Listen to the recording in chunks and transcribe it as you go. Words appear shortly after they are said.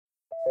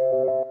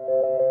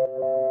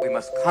We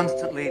must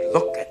constantly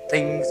look at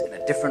things in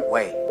a different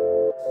way.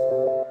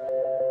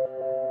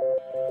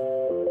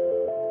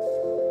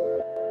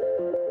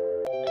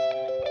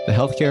 The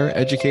Healthcare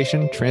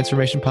Education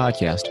Transformation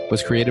Podcast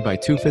was created by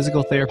two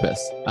physical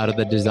therapists out of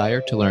the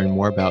desire to learn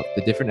more about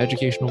the different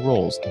educational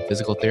roles in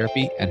physical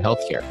therapy and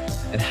healthcare,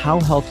 and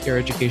how healthcare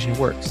education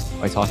works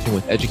by talking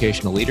with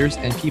educational leaders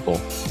and people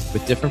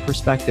with different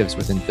perspectives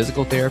within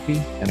physical therapy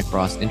and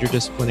across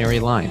interdisciplinary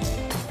lines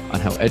on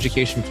how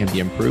education can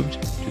be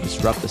improved to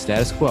disrupt the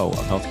status quo of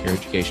healthcare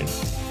education.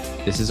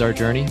 This is our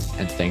journey,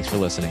 and thanks for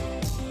listening.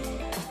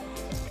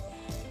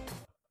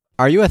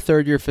 Are you a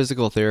third-year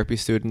physical therapy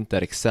student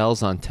that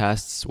excels on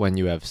tests when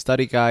you have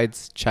study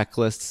guides,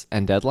 checklists,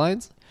 and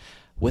deadlines?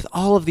 With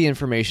all of the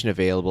information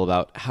available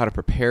about how to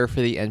prepare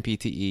for the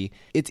NPTE,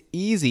 it's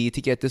easy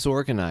to get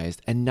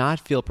disorganized and not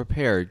feel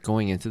prepared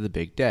going into the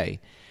big day.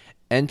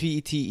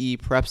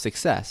 NPTE Prep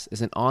Success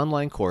is an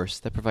online course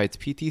that provides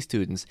PT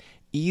students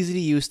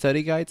easy-to-use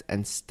study guides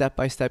and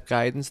step-by-step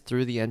guidance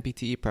through the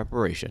NPTE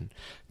preparation.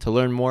 To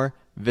learn more,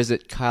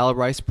 visit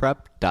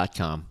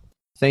kylericeprep.com.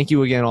 Thank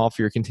you again all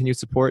for your continued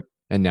support.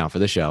 And now for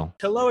the show.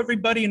 Hello,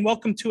 everybody, and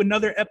welcome to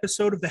another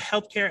episode of the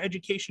Healthcare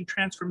Education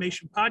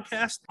Transformation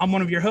Podcast. I'm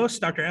one of your hosts,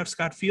 Dr. F.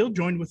 Scott Field,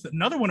 joined with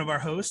another one of our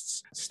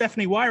hosts,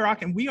 Stephanie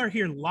Weyrauch, and we are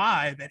here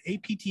live at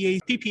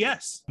APTA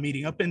PPS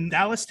meeting up in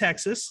Dallas,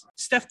 Texas.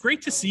 Steph,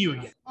 great to see you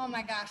again. Oh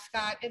my gosh,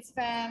 Scott, it's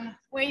been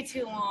way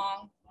too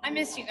long. I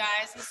miss you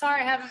guys. I'm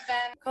sorry I haven't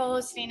been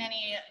co-hosting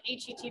any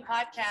HET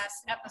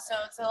podcast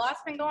episodes. A lot's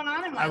been going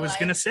on in my life. I was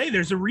going to say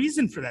there's a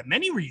reason for that,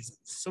 many reasons.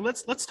 So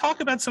let's talk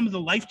about some of the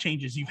life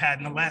changes you've had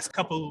in the last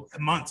couple of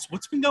months.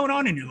 What's been going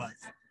on in your life?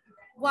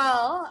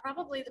 Well,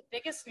 probably the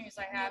biggest news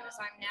I have is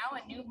I'm now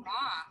a new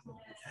mom.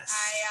 Yes.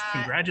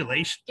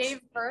 Congratulations. Gave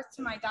birth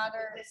to my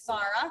daughter,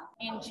 Sarah,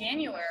 in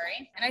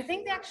January. And I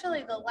think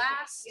actually the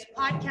last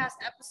podcast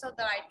episode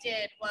that I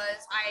did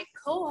was I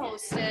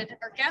co-hosted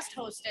or guest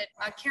hosted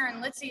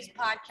Karen Litzy's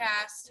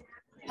podcast,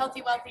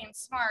 Healthy, Wealthy, and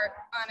Smart,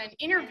 on an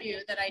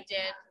interview that I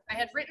did. I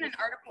had written an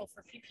article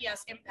for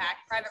PPS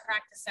Impact, private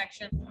practice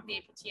section of the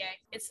APTA.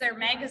 It's their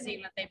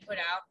magazine that they put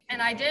out.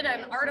 And I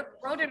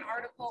wrote an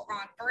article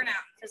on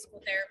burnout in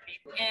physical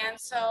therapy. And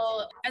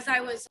so as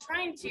I was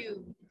trying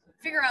to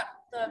figure out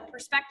the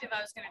perspective I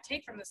was going to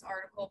take from this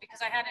article,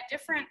 because I had a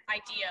different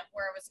idea of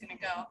where I was going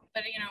to go.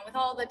 But, with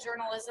all the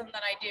journalism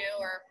that I do,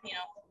 or,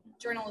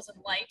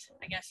 journalism light,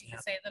 I guess you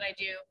could say that I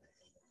do,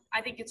 I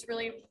think it's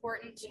really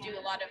important to do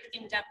a lot of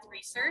in-depth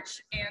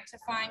research and to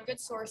find good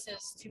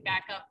sources to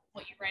back up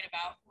what you write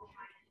about.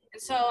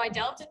 And so I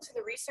delved into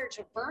the research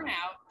of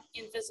burnout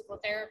in physical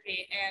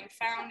therapy and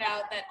found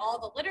out that all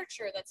the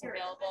literature that's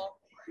available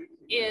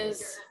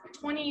is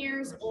 20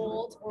 years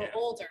old or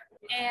older.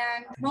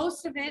 And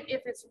most of it,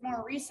 if it's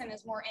more recent,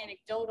 is more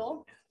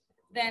anecdotal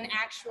than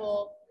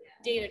actual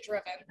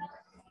data-driven.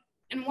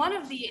 And one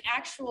of the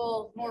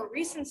actual more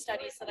recent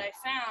studies that I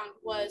found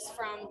was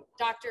from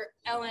Dr.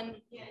 Ellen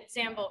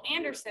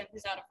Zambo-Anderson,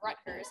 who's out of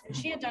Rutgers, and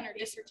she had done her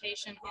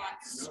dissertation on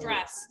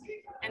stress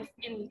and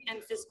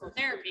physical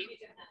therapy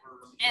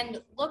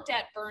and looked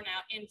at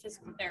burnout in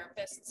physical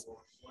therapists.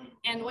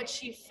 And what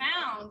she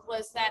found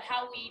was that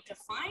how we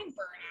define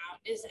burnout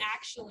is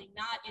actually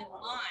not in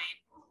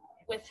line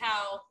with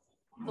how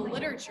the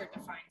literature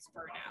defines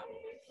burnout.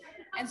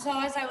 And so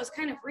as I was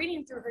kind of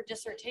reading through her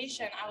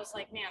dissertation, I was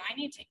like, man, I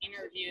need to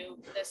interview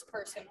this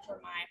person for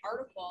my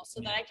article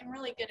so that I can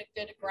really get a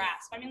good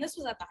grasp. I mean, this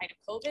was at the height of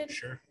COVID.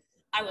 Sure.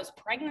 I was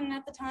pregnant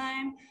at the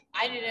time.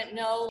 I didn't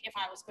know if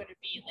I was going to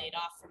be laid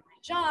off from my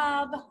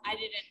job. I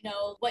didn't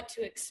know what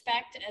to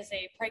expect as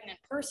a pregnant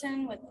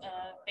person with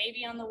a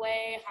baby on the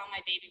way, how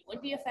my baby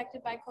would be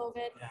affected by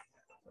COVID. Yeah.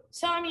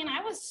 So,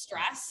 I was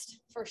stressed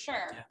for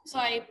sure. Yeah. So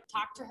I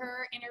talked to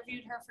her,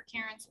 interviewed her for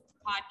Karen's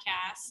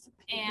podcast,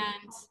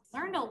 and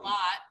learned a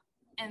lot.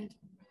 And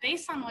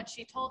based on what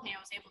she told me, I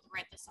was able to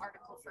write this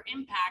article for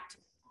Impact,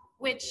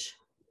 which,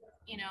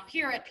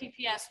 here at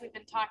PPS, we've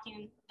been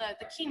talking,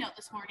 the keynote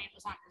this morning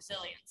was on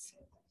resilience.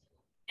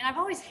 And I've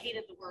always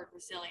hated the word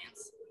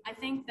resilience. I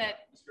think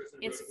that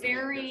it's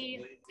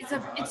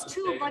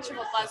too much of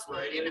a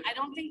buzzword, and I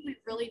don't think we've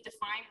really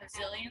defined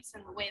resilience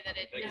in the way that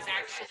it is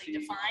actually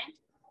defined.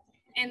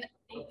 And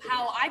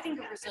how I think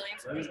of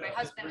resilience, because my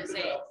husband is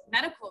a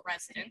medical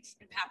resident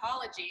in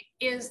pathology,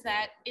 is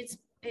that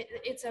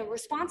it's a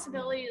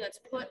responsibility that's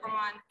put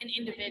on an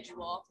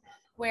individual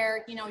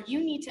where,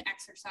 you need to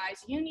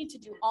exercise, you need to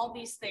do all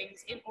these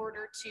things in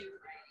order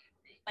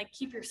to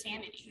keep your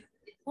sanity.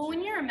 Well,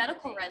 when you're a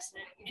medical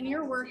resident and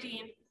you're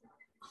working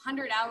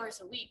 100 hours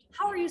a week,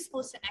 how are you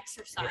supposed to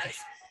exercise? Right.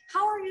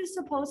 How are you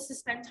supposed to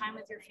spend time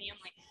with your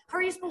family? How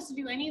are you supposed to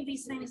do any of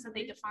these things that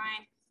they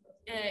define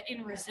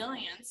in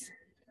resilience,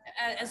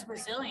 as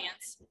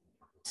resilience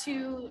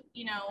to,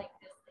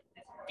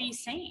 be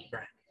sane?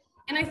 Right.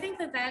 And I think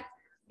that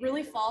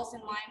really falls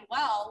in line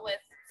well with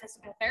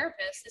physical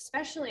therapists,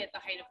 especially at the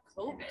height of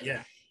COVID.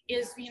 Yeah.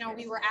 Is,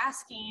 we were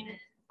asking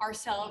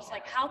ourselves,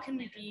 how can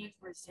we be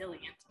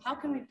resilient? How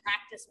can we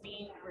practice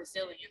being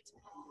resilient?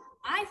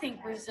 I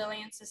think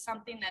resilience is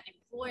something that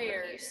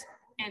employers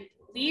and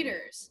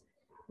leaders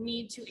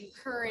need to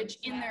encourage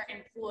in their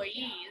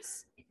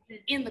employees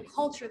in the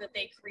culture that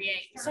they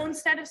create. So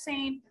instead of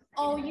saying,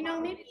 oh,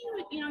 maybe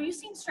you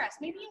seem stressed,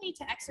 maybe you need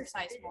to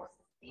exercise more.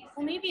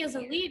 Well, maybe as a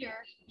leader,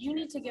 you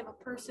need to give a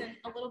person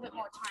a little bit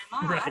more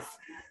time off, Right.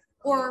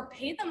 or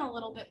pay them a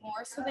little bit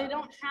more so they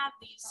don't have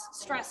these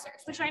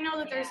stressors, which I know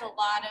that there's a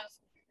lot of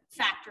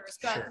factors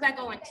that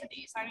go into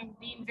these. I mean,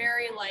 being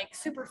very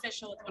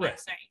superficial with what I'm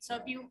saying. So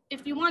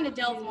if you want to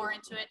delve more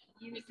into it,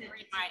 you can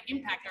read my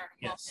impact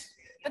article. Yes.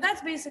 But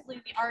that's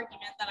basically the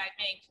argument that I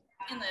make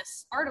in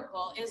this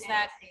article, is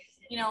that,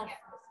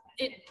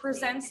 it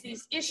presents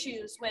these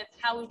issues with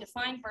how we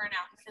define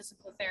burnout in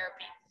physical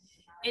therapy.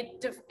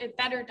 It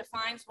better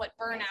defines what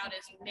burnout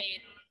is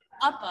made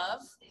up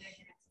of,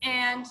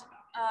 and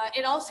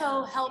it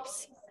also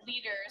helps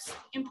leaders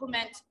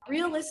implement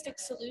realistic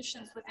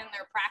solutions within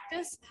their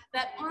practice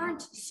that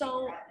aren't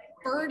so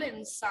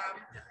burdensome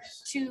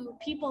to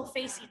people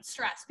facing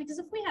stress. Because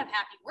if we have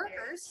happy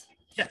workers,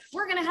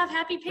 we're going to have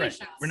happy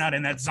patients. Right. We're not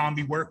in that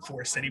zombie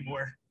workforce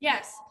anymore.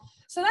 Yes.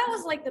 So that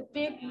was like the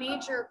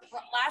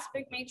last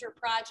big major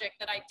project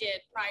that I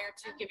did prior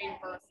to giving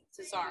birth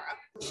to Zara.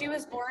 She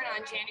was born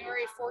on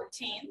January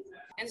 14th.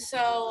 And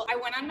so I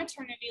went on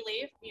maternity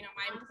leave.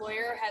 My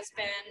employer has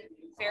been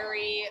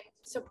very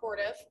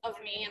supportive of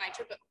me, and I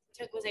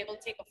was able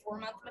to take a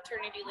 4-month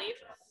maternity leave.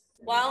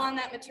 While on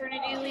that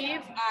maternity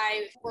leave,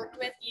 I worked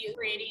with you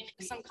creating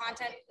some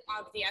content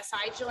of the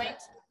SI joint,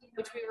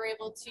 which we were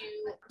able to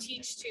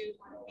teach to,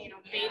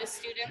 beta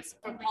students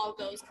from Paul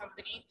Go's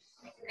company.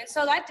 And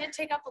so that did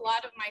take up a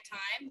lot of my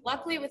time.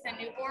 Luckily with a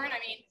newborn,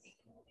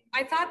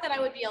 I thought that I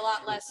would be a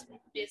lot less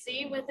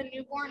busy with a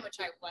newborn, which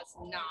I was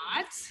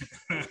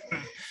not.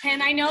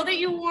 And I know that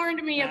you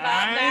warned me about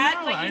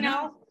that,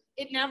 but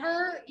it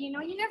never, you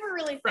never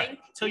really think. Right,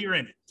 till you're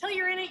in it. Till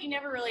you're in it, you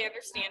never really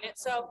understand it.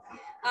 So,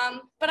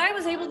 but I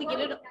was able to get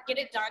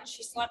it done.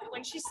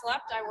 When she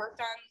slept, I worked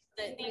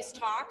on these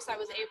talks. I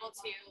was able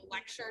to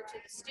lecture to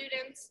the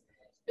students.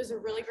 It was a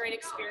really great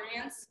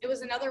experience. It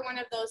was another one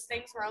of those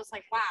things where I was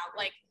like, wow,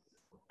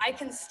 I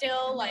can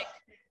still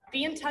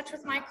be in touch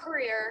with my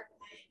career,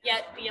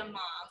 yet be a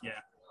mom. Yeah.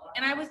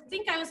 And I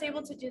think I was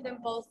able to do them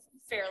both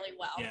fairly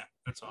well. Yeah,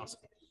 that's awesome.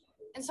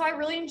 And so I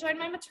really enjoyed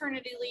my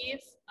maternity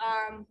leave.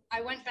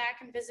 I went back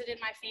and visited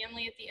my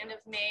family at the end of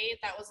May.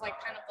 That was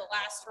kind of the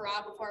last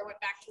hurrah before I went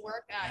back to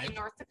work in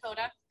North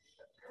Dakota,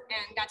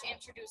 and got to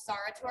introduce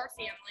Zara to our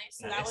family.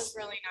 So that was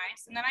really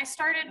nice. And then I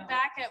started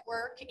back at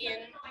work in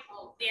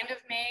the end of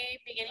May,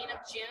 beginning of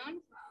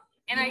June.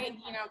 And I,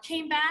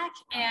 came back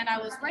and I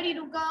was ready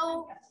to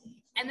go.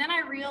 And then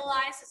I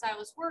realized as I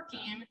was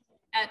working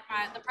at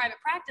the private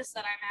practice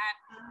that I'm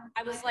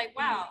at, I was like,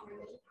 wow,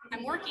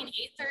 I'm working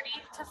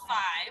 8:30 to 5,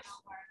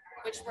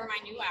 which were my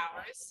new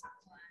hours.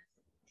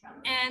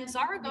 And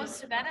Zara goes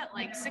to bed at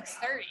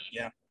 6:30.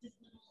 Yeah.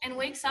 And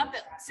wakes up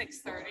at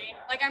 6:30.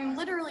 I'm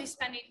literally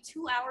spending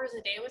 2 hours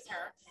a day with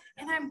her,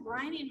 and I'm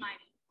grinding my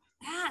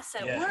ass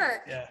at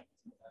work. Yeah.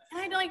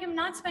 And I'm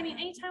not spending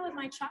any time with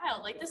my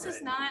child. This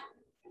is not.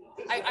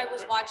 I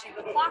was watching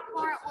the clock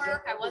more at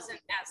work. I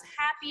wasn't as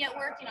happy at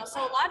work. So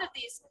a lot of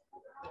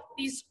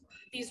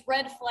these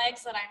red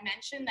flags that I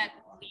mentioned that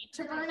lead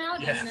to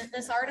burnout in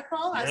this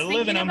article. I was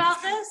thinking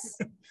about this.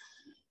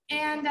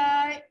 And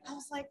I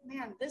was like,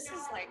 man, this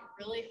is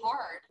really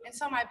hard. And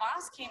so my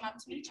boss came up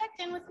to me,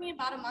 checked in with me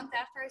about a month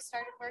after I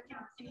started working.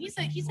 And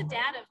he's a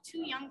dad of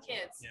 2 young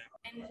kids. Yeah.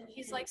 And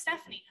he's like,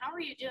 Stephanie, how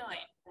are you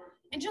doing?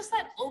 And just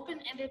that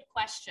open-ended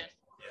question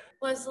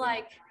was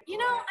I'm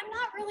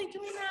not really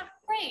doing that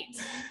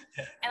great.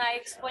 And I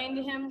explained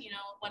to him,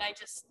 what I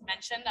just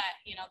mentioned,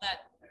 that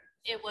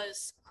it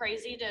was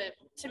crazy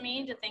to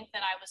me to think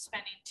that I was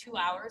spending 2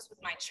 hours with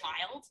my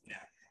child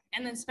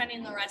and then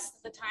spending the rest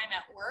of the time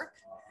at work.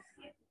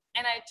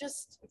 And I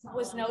just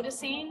was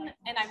noticing,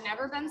 and I've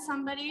never been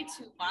somebody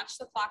to watch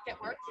the clock at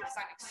work because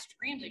I'm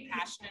extremely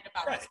passionate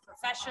about this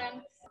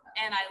profession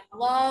and I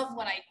love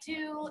what I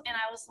do. And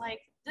I was like,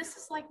 this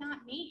is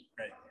not me.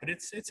 Right. But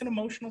it's an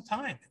emotional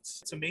time.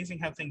 It's amazing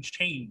how things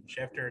change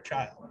after a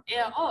child.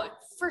 Yeah. Oh,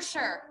 for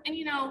sure. And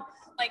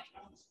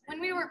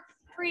when we were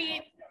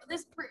pre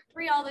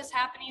all this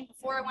happening,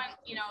 before I went,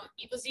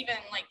 it was even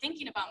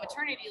thinking about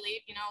maternity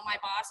leave, my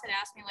boss had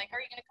asked me are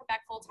you going to come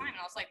back full time? And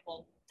I was like,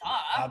 well,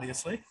 duh.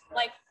 Obviously.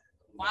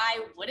 Why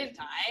wouldn't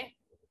I?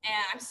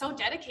 And I'm so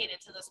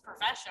dedicated to this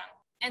profession.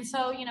 And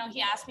so,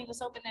 he asked me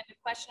this open-ended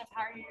question of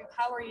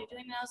how are you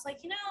doing? And I was like,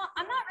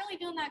 I'm not really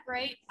doing that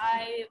great.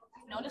 I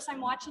notice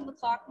I'm watching the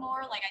clock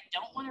more. I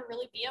don't want to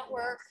really be at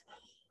work.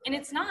 And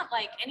it's not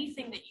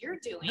anything that you're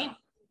doing. No.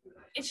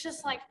 It's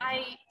just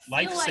I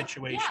feel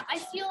situation. Yeah, I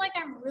feel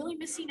I'm really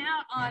missing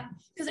out on,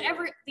 because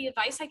the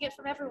advice I get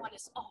from everyone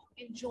is,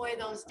 enjoy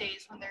those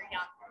days when they're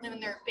young, when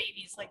they're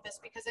babies like this,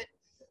 because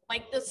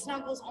the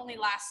snuggles only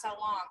last so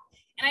long.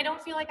 And I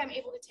don't feel I'm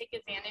able to take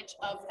advantage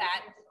of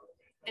that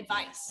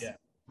advice. Yeah.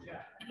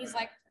 And he's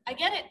like, I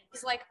get it.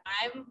 He's like,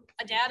 I'm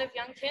a dad of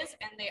young kids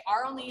and they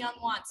are only young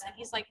once. And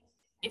he's like,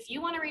 if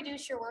you want to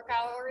reduce your work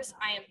hours,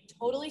 I am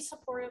totally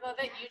supportive of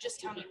it. You just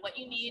tell me what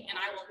you need and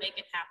I will make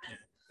it happen.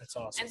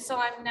 That's awesome. And so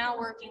I'm now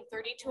working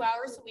 32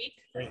 hours a week.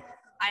 Great.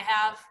 I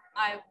have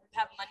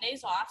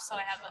Mondays off, so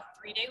I have a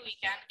 3-day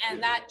weekend,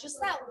 and that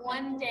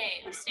one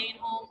day of staying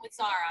home with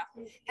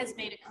Zara has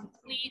made a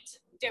complete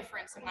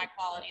difference in my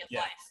quality of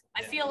life.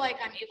 I feel like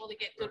I'm able to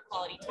get good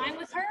quality time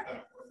with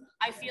her.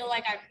 I feel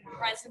like I'm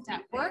present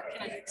at work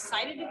and I'm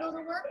excited to go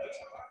to work.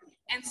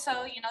 And so,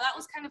 that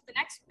was kind of the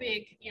next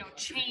big,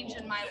 change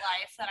in my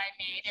life that I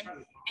made.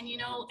 And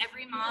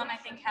every mom I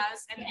think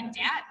has, and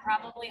dad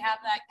probably have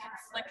that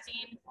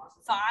conflicting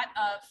thought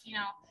of,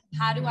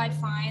 how do I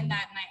find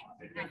that,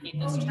 and I hate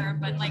this term,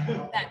 but like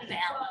that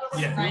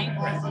balance,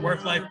 right?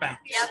 Work-life balance.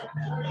 Yep.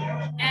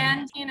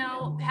 And,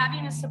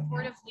 having a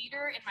supportive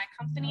leader in my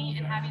company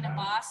and having a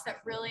boss that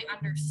really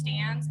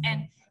understands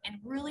and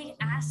really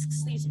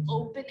asks these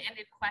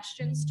open-ended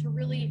questions to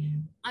really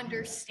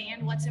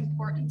understand what's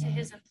important to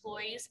his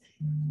employees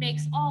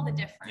makes all the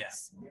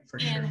difference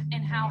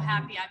in how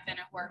happy I've been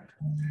at work.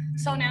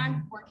 So now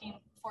I'm working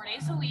 4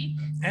 days a week.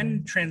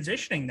 And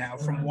transitioning now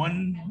from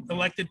one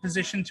elected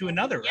position to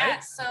another, right? Yeah,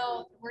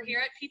 so we're here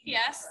at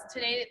PPS.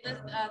 Today,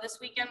 this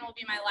weekend will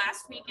be my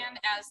last weekend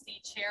as the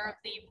chair of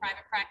the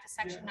private practice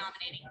section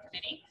nominating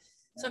committee.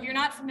 So if you're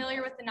not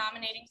familiar with the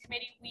nominating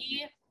committee,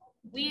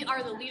 we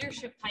are the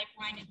leadership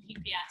pipeline in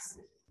PPS.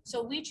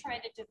 So we try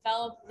to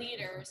develop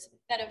leaders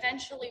that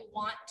eventually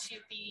want to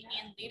be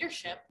in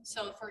leadership.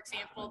 So for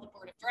example, the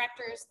board of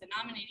directors, the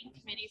nominating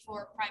committee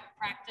for private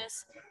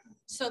practice,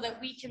 so that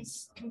we can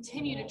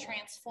continue to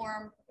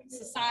transform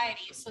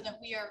society, so that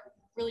we are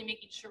really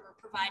making sure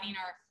we're providing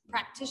our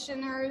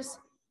practitioners,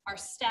 our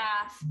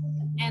staff,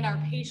 and our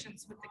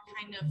patients with the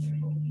kind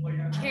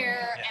of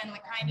care and the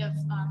kind of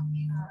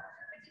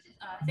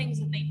things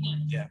that they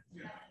need. Yeah.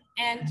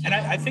 And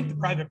I think the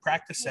private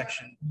practice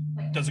section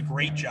does a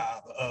great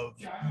job of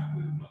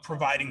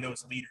providing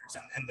those leaders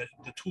and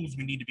the tools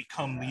we need to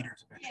become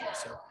leaders eventually.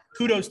 So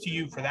kudos to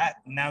you for that.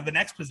 Now the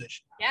next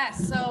position. Yeah.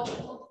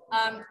 So,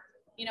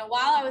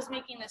 while I was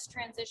making this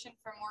transition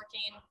from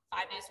working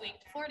 5 days a week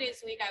to 4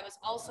 days a week, I was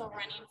also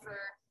running for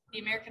the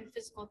American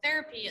Physical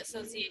Therapy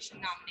Association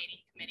nominating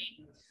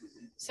committee.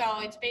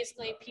 So it's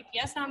basically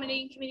PPS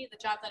nominating committee, the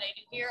job that I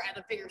do here at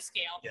a bigger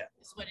scale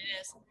is what it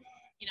is.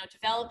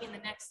 Developing the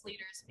next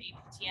leaders of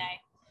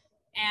APTA.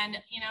 And,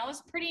 it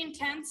was pretty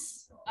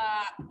intense.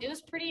 It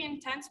was pretty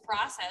intense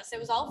process. It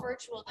was all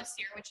virtual this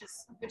year,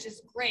 which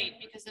is great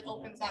because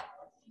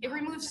it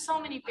removes so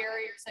many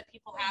barriers that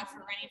people have for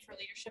running for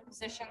leadership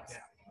positions. Yeah.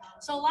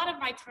 So a lot of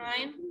my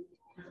time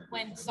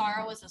when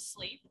Zara was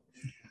asleep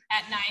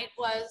at night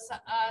was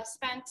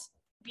spent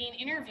being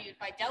interviewed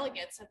by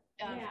delegates of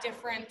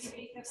different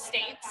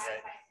states,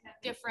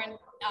 different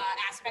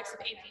aspects of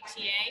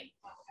APTA,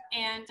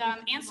 and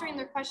answering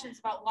their questions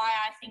about why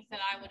I think that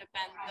I would have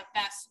been the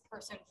best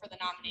person for the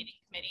nominating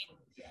committee.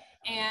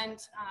 And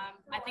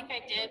I think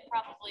I did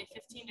probably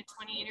 15 to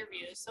 20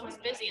 interviews, so it was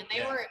busy, and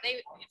they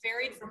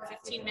varied from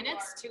 15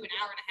 minutes to an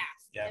hour and a half.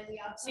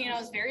 Yeah. So, it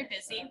was very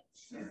busy.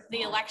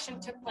 The election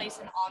took place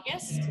in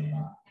August,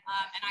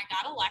 and I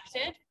got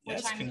elected,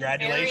 which I'm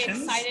very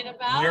excited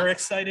about. We're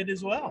excited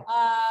as well.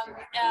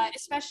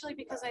 Especially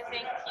because I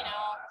think,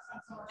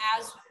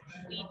 as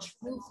we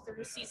move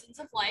through seasons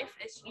of life,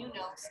 as you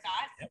know,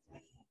 Scott,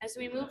 as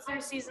we move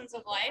through seasons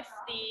of life,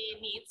 the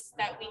needs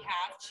that we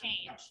have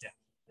change. Yeah.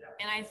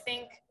 And I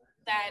think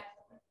that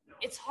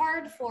it's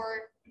hard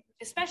for,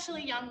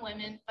 especially young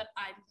women, but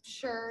I'm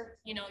sure,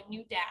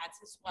 new dads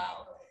as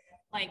well.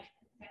 Like,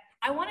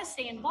 I want to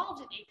stay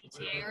involved in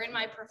APTA or in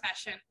my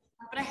profession,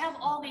 but I have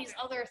all these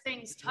other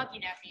things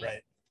tugging at me,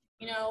 right.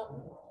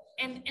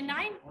 And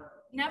I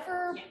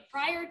never,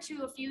 prior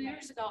to a few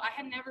years ago, I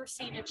had never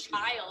seen a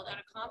child at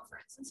a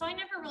conference. And so I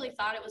never really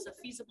thought it was a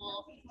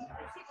feasible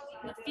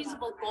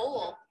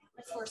goal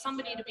for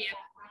somebody to be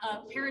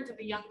a parent of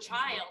a young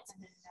child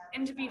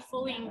and to be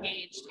fully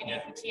engaged in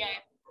APTA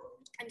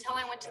until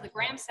I went to the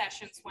Graham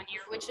Sessions one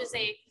year, which is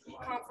a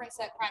conference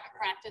that private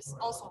practice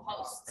also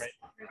hosts. Right.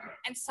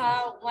 And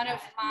saw one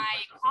of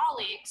my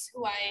colleagues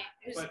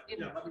who's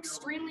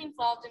extremely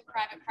involved in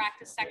private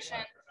practice section,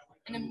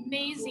 an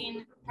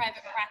amazing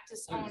private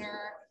practice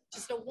owner,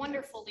 just a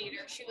wonderful leader.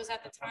 She was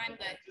at the time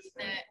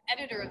the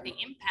editor of the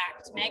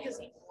Impact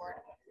magazine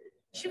board.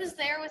 She was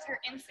there with her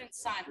infant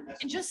son,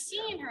 and just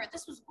seeing her,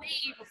 this was way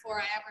before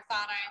I ever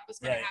thought I was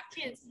going to have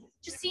kids,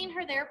 just seeing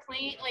her there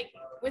playing, like,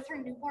 with her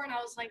newborn,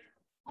 I was like,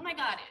 oh my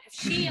God, if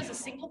she as a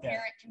single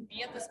parent can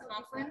be at this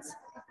conference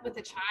with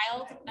a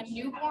child, a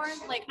newborn,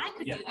 like, I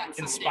could do that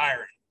someday.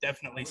 Inspiring.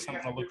 Definitely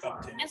something to look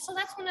up to. And so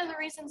that's one of the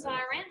reasons that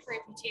I ran for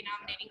APTA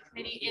nominating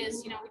committee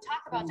is, we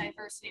talk about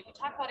diversity, we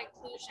talk about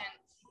inclusion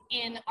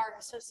in our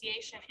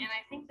association, and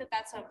I think that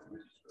that's a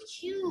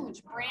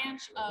huge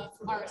branch of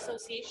our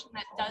association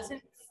that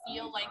doesn't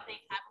feel like they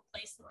have a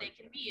place that they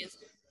can be is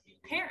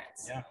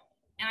parents. Yeah.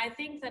 And I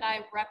think that I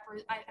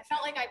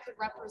felt like I could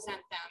represent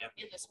them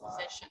in this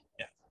position.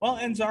 Yeah. Well,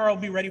 and Zara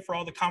will be ready for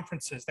all the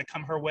conferences that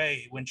come her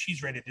way when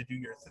she's ready to do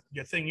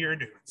your thing you're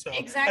doing. So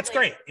exactly. That's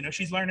great.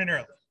 She's learning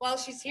early. Well,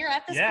 she's here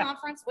at this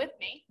conference with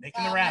me.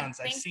 Making the rounds.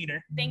 I've seen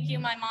her. Thank you,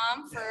 my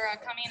mom, for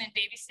coming and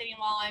babysitting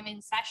while I'm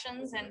in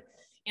sessions. And,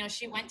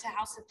 she went to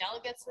House of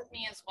Delegates with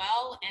me as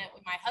well. And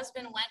my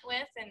husband went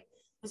with and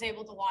was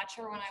able to watch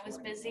her when I was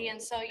busy. And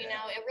so, it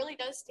really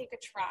does take a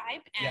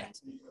tribe. And,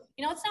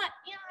 it's not,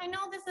 I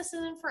know that this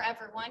isn't for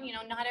everyone.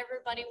 Not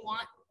everybody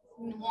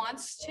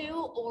wants to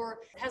or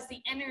has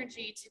the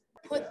energy to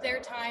put their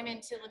time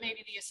into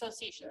maybe the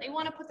association. They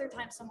want to put their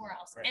time somewhere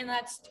else. Right. And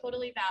that's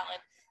totally valid.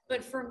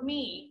 But for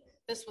me,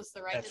 this was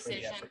the right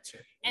decision.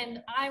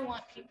 And I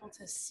want people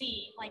to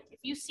see, like, if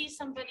you see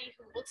somebody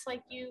who looks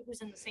like you,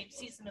 who's in the same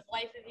season of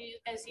life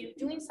as you,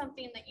 doing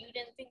something that you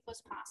didn't think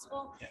was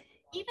possible,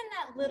 even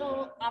that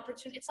little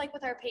opportunity, it's like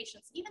with our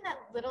patients, even that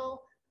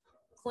little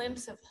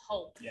glimpse of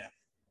hope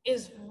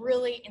is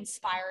really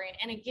inspiring,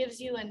 and it gives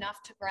you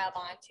enough to grab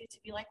onto to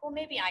be like, well,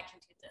 maybe I can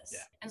do this.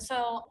 And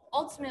so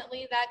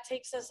ultimately that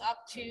takes us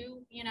up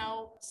to,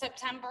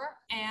 September.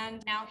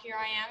 And now here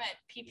I am at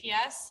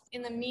PPS.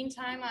 In the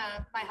meantime,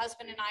 my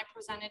husband and I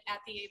presented at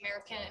the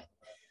American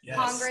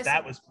Congress.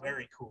 That was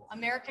very cool.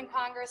 American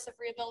Congress of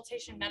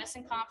Rehabilitation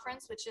Medicine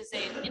Conference, which is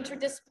an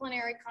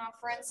interdisciplinary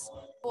conference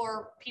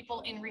for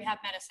people in rehab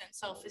medicine.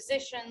 So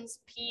physicians,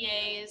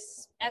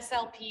 PAs,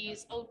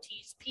 SLPs,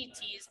 OTs,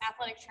 PTs,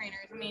 athletic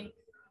trainers.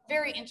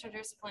 Very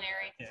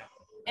interdisciplinary.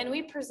 And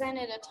we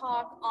presented a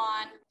talk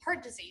on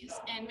heart disease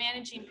and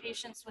managing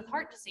patients with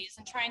heart disease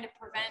and trying to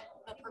prevent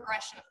the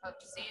progression of heart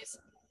disease.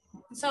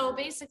 So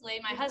basically,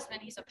 my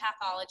husband, he's a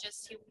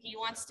pathologist.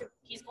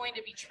 He's going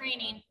to be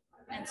training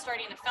and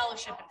starting a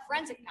fellowship in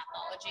forensic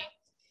pathology.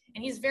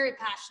 And he's very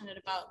passionate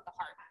about the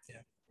heart.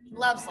 He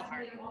loves the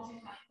heart.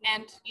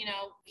 And,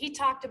 he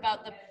talked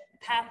about the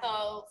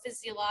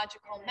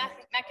pathophysiological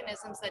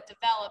mechanisms that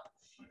develop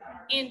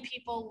in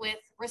people with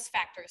risk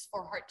factors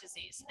for heart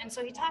disease. And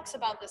so he talks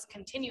about this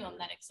continuum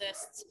that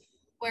exists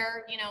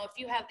where, if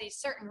you have these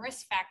certain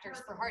risk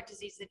factors for heart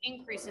disease, it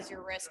increases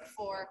your risk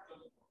for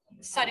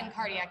sudden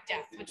cardiac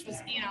death, which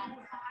was,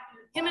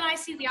 him and I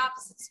see the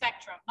opposite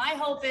spectrum. My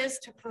hope is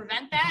to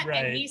prevent that.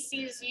 Right. And he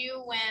sees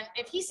you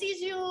if he sees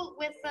you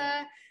with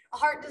a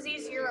heart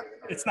disease,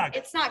 it's not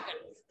good.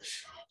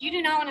 You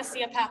do not want to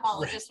see a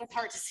pathologist with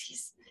heart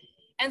disease.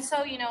 And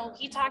so,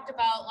 he talked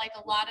about like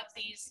a lot of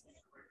these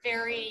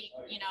very,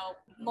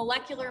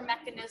 molecular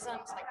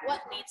mechanisms, like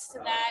what leads to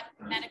that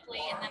medically.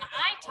 And then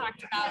I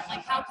talked about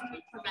like, how can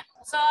we prevent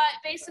it? So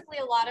basically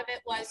a lot of it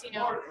was,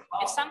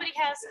 if somebody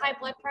has high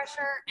blood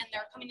pressure and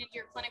they're coming into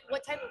your clinic,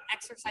 what type of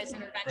exercise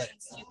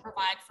interventions do you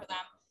provide for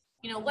them?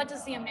 What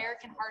does the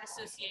American Heart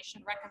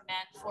Association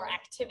recommend for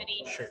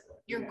activity? Sure.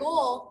 Your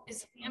goal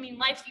is,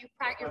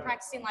 you're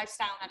practicing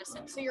lifestyle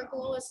medicine. So your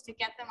goal is to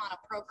get them on a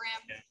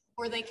program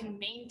where they can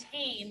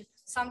maintain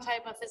some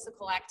type of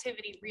physical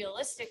activity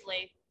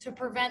realistically to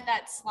prevent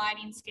that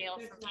sliding scale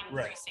from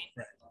increasing.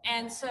 Right.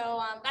 And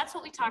so that's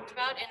what we talked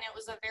about. And it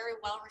was a very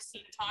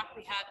well-received talk.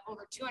 We had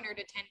over 200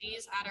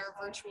 attendees at our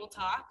virtual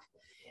talk.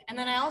 And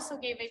then I also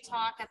gave a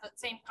talk at the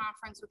same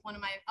conference with one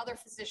of my other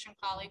physician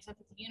colleagues up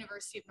at the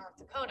University of North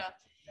Dakota.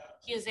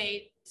 He is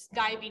a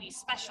diabetes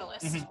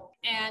specialist.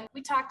 And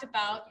we talked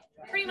about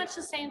pretty much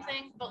the same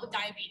thing, but with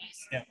diabetes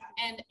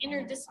and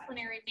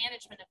interdisciplinary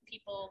management of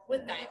people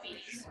with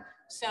diabetes.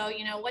 So,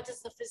 what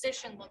does the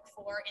physician look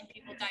for in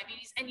people with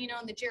diabetes? And, in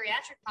the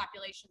geriatric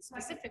population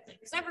specifically,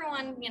 because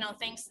everyone,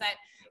 thinks that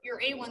your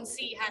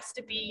A1C has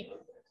to be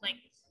like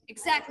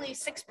exactly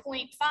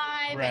 6.5.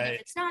 Right. And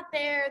if it's not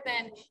there,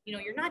 then,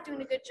 you're not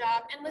doing a good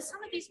job. And with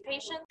some of these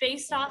patients,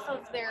 based off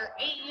of their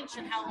age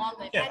and how long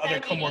they've had other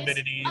diabetes,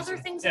 comorbidities, other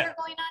things that are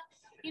going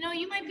on,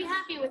 you might be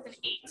happy with an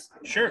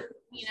 8. Sure.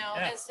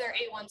 As their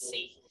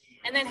A1C.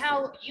 And then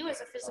how you as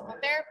a physical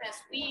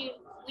therapist, we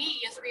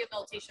as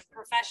rehabilitation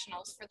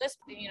professionals for this,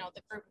 the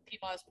group of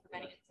people I was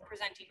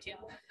presenting to,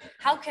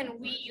 how can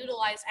we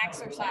utilize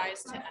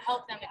exercise to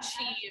help them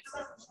achieve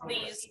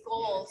these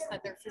goals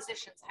that their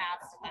physicians have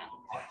for them?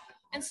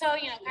 And so,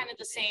 kind of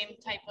the same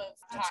type of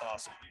talk.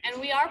 That's awesome.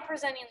 And we are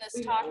presenting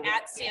this talk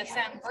at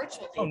CSM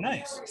virtually. Oh,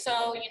 nice.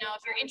 So,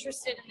 if you're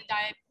interested in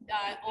the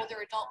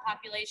older adult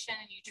population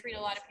and you treat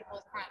a lot of people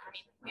with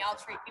we all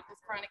treat people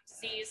with chronic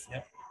disease.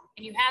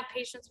 And you have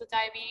patients with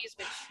diabetes,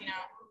 which,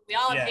 we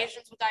all have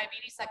patients with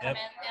diabetes that come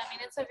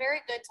in. It's a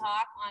very good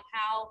talk on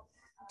how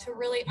to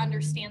really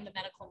understand the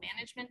medical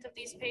management of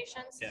these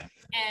patients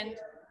and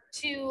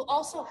to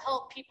also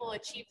help people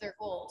achieve their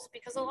goals.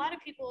 Because a lot of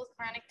people with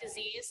chronic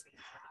disease,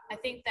 I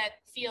think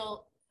that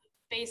feel,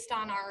 based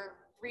on our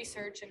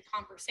research and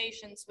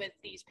conversations with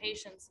these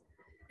patients,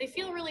 they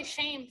feel really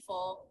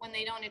shameful when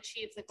they don't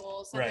achieve the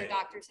goals that their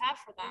doctors have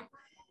for them.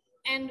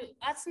 And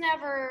that's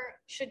never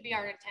should be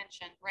our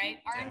intention, right?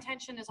 Our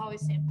intention is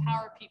always to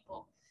empower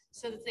people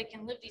so that they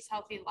can live these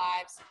healthy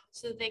lives,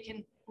 so that they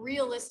can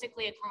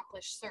realistically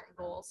accomplish certain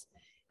goals.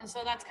 And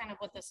so that's kind of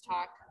what this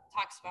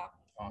talks about.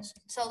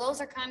 Awesome. So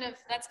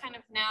that's kind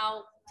of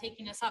now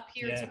taking us up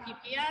here to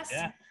PPS.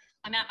 Yeah.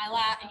 I'm at my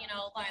last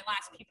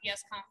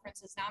PPS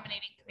conference as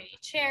nominating committee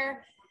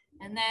chair.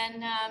 And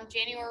then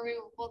January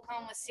we'll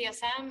come with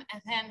CSM,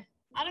 and then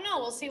I don't know.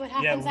 We'll see what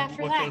happens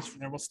after that. Goes from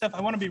there. Well, Steph,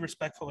 I want to be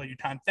respectful of your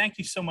time. Thank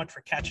you so much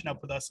for catching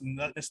up with us and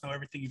letting us know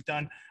everything you've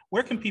done.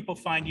 Where can people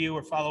find you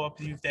or follow up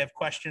with you if they have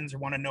questions or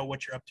want to know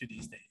what you're up to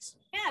these days?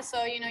 Yeah,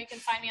 so you can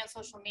find me on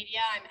social media.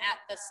 I'm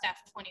at the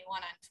Steph21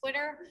 on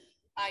Twitter.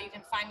 You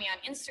can find me on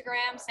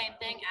Instagram, same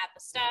thing, at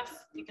the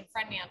Steph. You can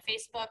friend me on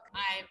Facebook.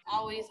 I'm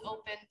always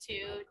open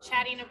to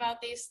chatting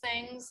about these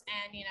things,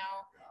 and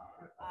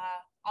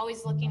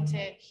always looking to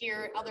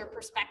hear other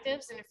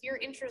perspectives. And if you're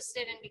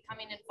interested in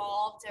becoming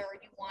involved or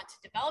you want to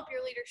develop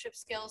your leadership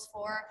skills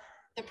for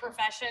the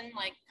profession,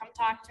 come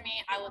talk to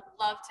me. I would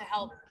love to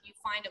help you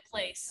find a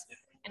place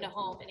and a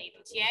home in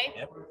APTA.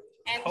 Yep.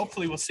 And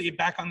hopefully we'll see you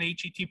back on the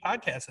HET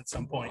podcast at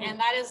some point. And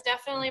that is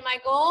definitely my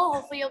goal.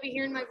 Hopefully you'll be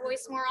hearing my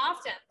voice more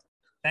often.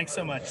 Thanks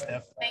so much,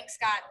 Steph. Thanks,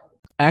 Scott.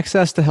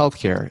 Access to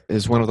healthcare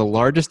is one of the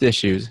largest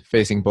issues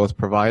facing both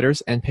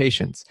providers and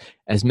patients,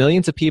 as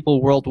millions of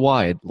people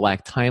worldwide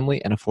lack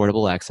timely and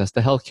affordable access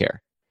to healthcare.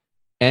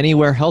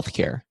 Anywhere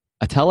Healthcare,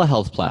 a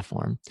telehealth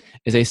platform,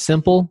 is a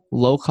simple,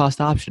 low-cost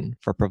option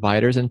for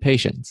providers and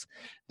patients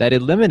that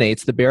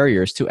eliminates the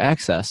barriers to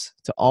access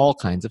to all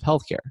kinds of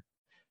healthcare.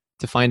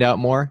 To find out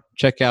more,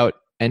 check out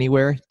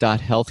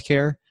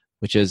anywhere.healthcare,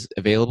 which is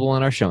available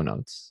in our show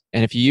notes.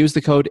 And if you use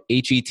the code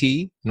HET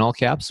in all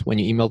caps when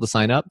you email to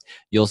sign up,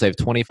 you'll save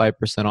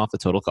 25% off the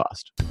total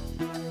cost.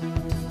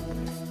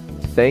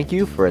 Thank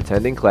you for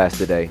attending class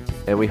today,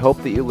 and we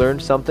hope that you learned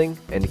something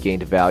and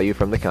gained value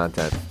from the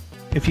content.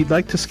 If you'd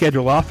like to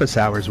schedule office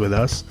hours with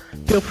us,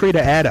 feel free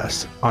to add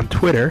us on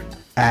Twitter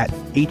at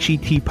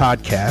HET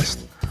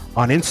Podcast,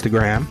 on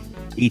Instagram,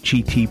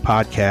 HET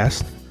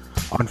Podcast,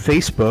 on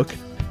Facebook,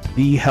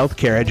 the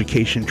Healthcare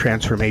Education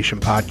Transformation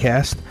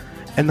Podcast,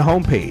 and the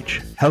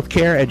homepage,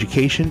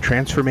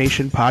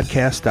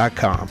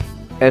 healthcareeducationtransformationpodcast.com.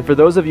 And for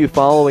those of you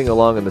following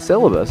along in the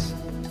syllabus,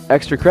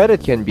 extra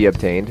credit can be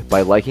obtained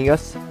by liking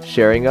us,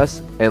 sharing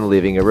us, and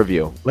leaving a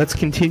review. Let's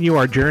continue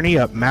our journey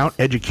up Mount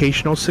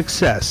Educational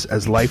Success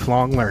as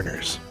lifelong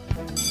learners.